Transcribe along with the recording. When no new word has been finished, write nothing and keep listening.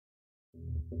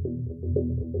Hi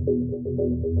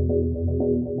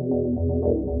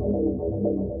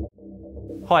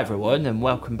everyone and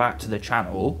welcome back to the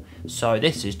channel. So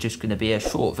this is just going to be a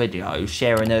short video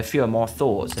sharing a few of my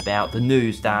thoughts about the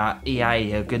news that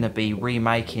EA are going to be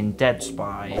remaking Dead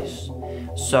Space.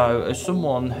 So as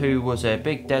someone who was a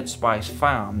big Dead Space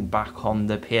fan back on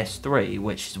the PS3,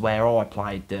 which is where I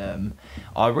played them,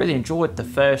 I really enjoyed the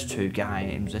first two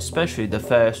games, especially the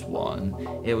first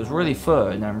one. It was really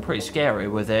fun and pretty scary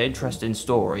with an interesting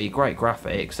story, great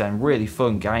graphics and really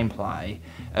fun gameplay,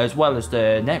 as well as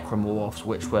the Necromorphs,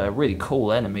 which were a really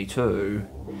cool enemy too.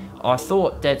 I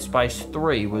thought Dead Space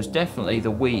 3 was definitely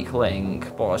the weak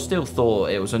link, but I still thought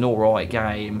it was an alright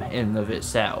game in and of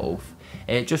itself.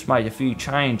 It just made a few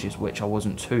changes which I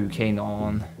wasn't too keen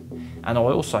on. And I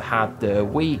also had the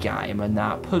Wii Game and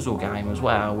that puzzle game as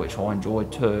well, which I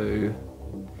enjoyed too.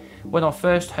 When I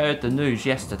first heard the news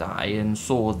yesterday and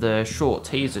saw the short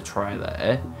teaser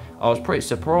trailer, I was pretty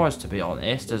surprised, to be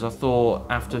honest, as I thought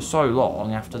after so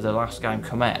long after the last game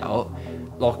came out,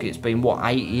 like it's been what,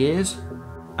 8 years?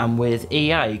 And with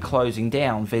EA closing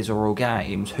down Visceral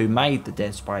Games, who made the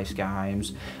Dead Space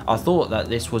games, I thought that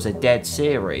this was a dead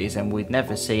series and we'd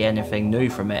never see anything new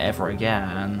from it ever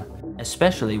again.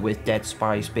 Especially with Dead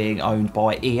Space being owned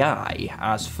by EA,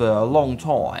 as for a long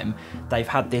time they've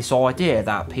had this idea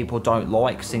that people don't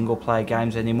like single player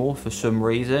games anymore for some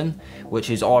reason,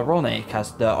 which is ironic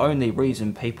as the only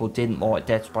reason people didn't like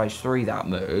Dead Space 3 that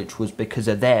much was because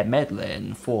of their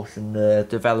meddling, forcing the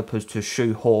developers to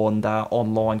shoehorn that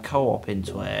online co-op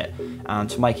into it and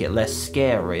to make it less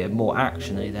scary and more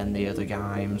actiony than the other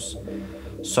games.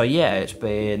 So yeah, it's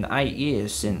been 8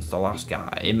 years since the last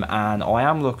game and I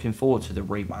am looking forward to the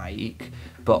remake,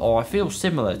 but I feel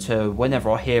similar to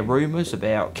whenever I hear rumours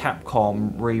about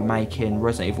Capcom remaking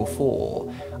Resident Evil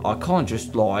 4, I can't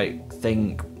just like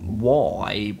think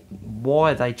why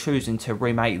are they choosing to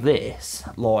remake this?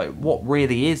 Like, what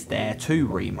really is there to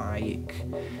remake?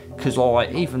 Because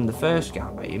like, even the first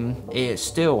game, it's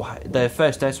still, the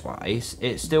first Dead Space,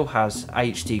 it still has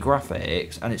HD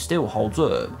graphics and it still holds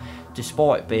up.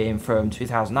 Despite being from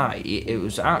 2008, it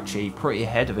was actually pretty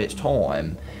ahead of its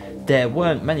time. There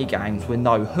weren't many games with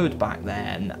no HUD back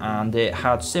then, and it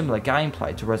had similar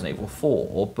gameplay to Resident Evil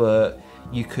 4, but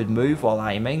you could move while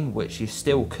aiming, which you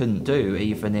still couldn't do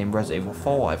even in Resident Evil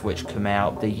 5, which came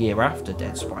out the year after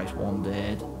Dead Space 1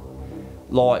 did.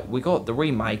 Like, we got the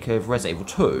remake of Resident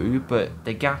Evil 2, but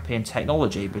the gap in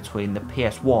technology between the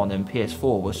PS1 and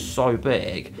PS4 was so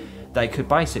big, they could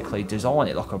basically design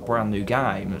it like a brand new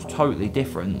game. It's totally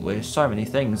different with so many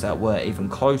things that weren't even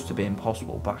close to being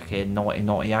possible back in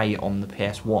 1998 on the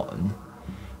PS1.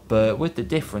 But with the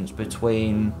difference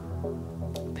between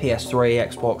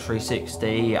PS3, Xbox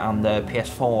 360 and the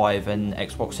PS5 and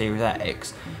Xbox Series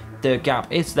X, the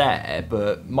gap is there,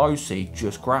 but mostly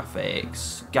just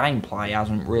graphics. Gameplay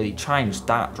hasn't really changed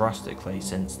that drastically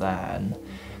since then.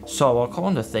 So I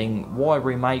kind of think, why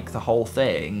remake the whole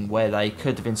thing where they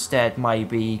could have instead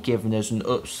maybe given us an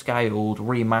upscaled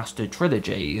remastered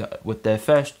trilogy with their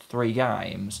first 3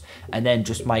 games and then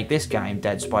just make this game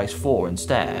Dead Space 4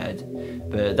 instead.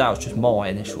 But that was just my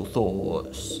initial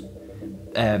thoughts.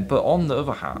 But on the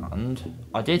other hand,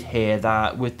 I did hear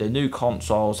that with the new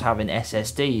consoles having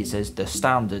SSDs as the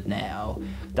standard now,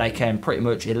 they can pretty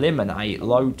much eliminate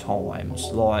load times.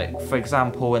 Like, for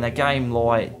example, in a game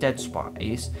like Dead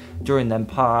Space, during them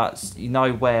parts, you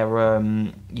know where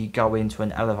you go into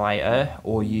an elevator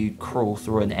or you crawl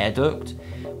through an air duct?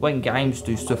 When games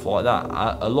do stuff like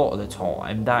that, a lot of the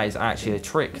time, that is actually a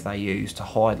trick they use to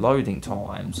hide loading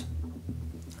times.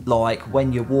 Like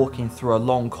when you're walking through a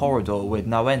long corridor with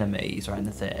no enemies or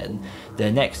anything,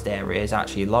 the next area is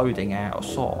actually loading out of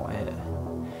sight.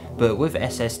 But with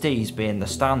SSDs being the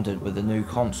standard with the new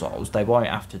consoles, they won't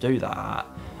have to do that.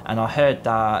 And I heard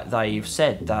that they've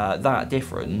said that that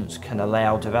difference can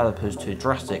allow developers to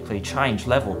drastically change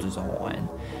level design,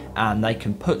 and they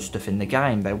can put stuff in the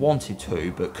game they wanted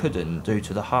to but couldn't due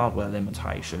to the hardware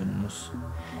limitations.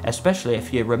 Especially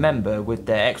if you remember with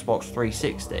the Xbox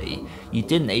 360, you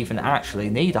didn't even actually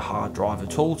need a hard drive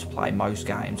at all to play most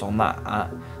games on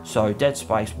that, so Dead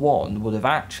Space 1 would have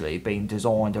actually been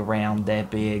designed around there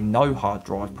being no hard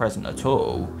drive present at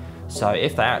all. So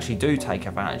if they actually do take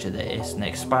advantage of this and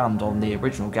expand on the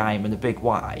original game in a big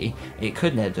way, it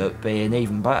could end up being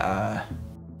even better.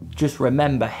 Just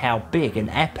remember how big and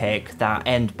epic that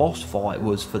end boss fight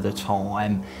was for the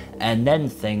time, and then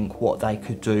think what they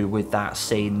could do with that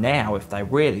scene now if they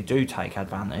really do take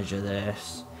advantage of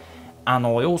this. And I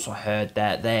also heard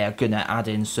that they're gonna add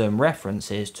in some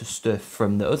references to stuff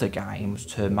from the other games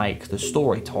to make the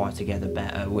story tie together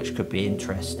better, which could be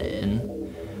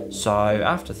interesting. So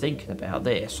after thinking about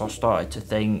this, I started to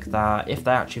think that if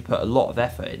they actually put a lot of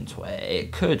effort into it,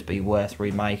 it could be worth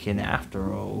remaking it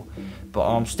after all.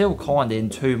 But I'm still kind of in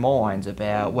two minds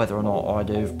about whether or not I'd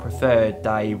have preferred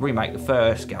they remake the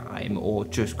first game or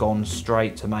just gone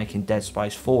straight to making Dead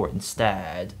Space 4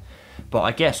 instead. But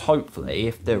I guess hopefully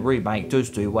if the remake does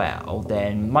do well,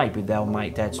 then maybe they'll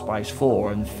make Dead Space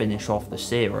 4 and finish off the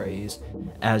series.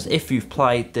 As if you've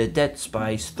played the Dead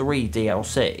Space 3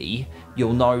 DLC,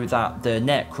 you'll know that the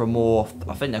Necromorph,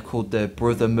 I think they're called the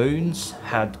Brother Moons,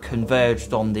 had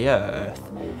converged on the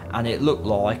Earth, and it looked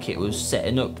like it was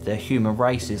setting up the human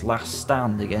race's last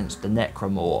stand against the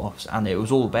Necromorphs, and it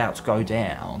was all about to go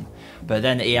down. But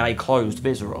then EA closed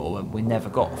Visceral and we never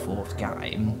got a fourth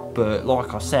game. But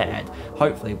like I said,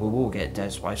 hopefully we will get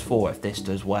Dead Space 4 if this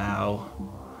does well.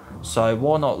 So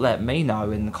why not let me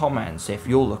know in the comments if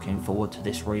you're looking forward to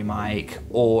this remake,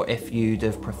 or if you'd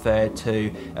have preferred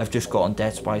to have just gotten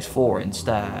Dead Space 4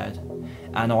 instead.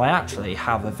 And I actually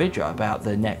have a video about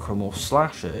the Necromorph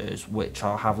slashers, which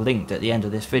I'll have linked at the end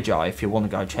of this video if you want to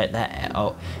go check that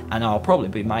out. And I'll probably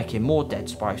be making more Dead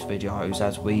Space videos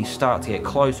as we start to get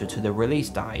closer to the release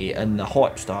date and the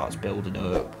hype starts building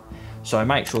up. So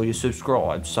make sure you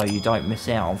subscribe so you don't miss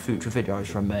out on future videos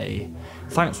from me.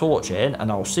 Thanks for watching,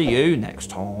 and I'll see you next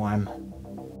time.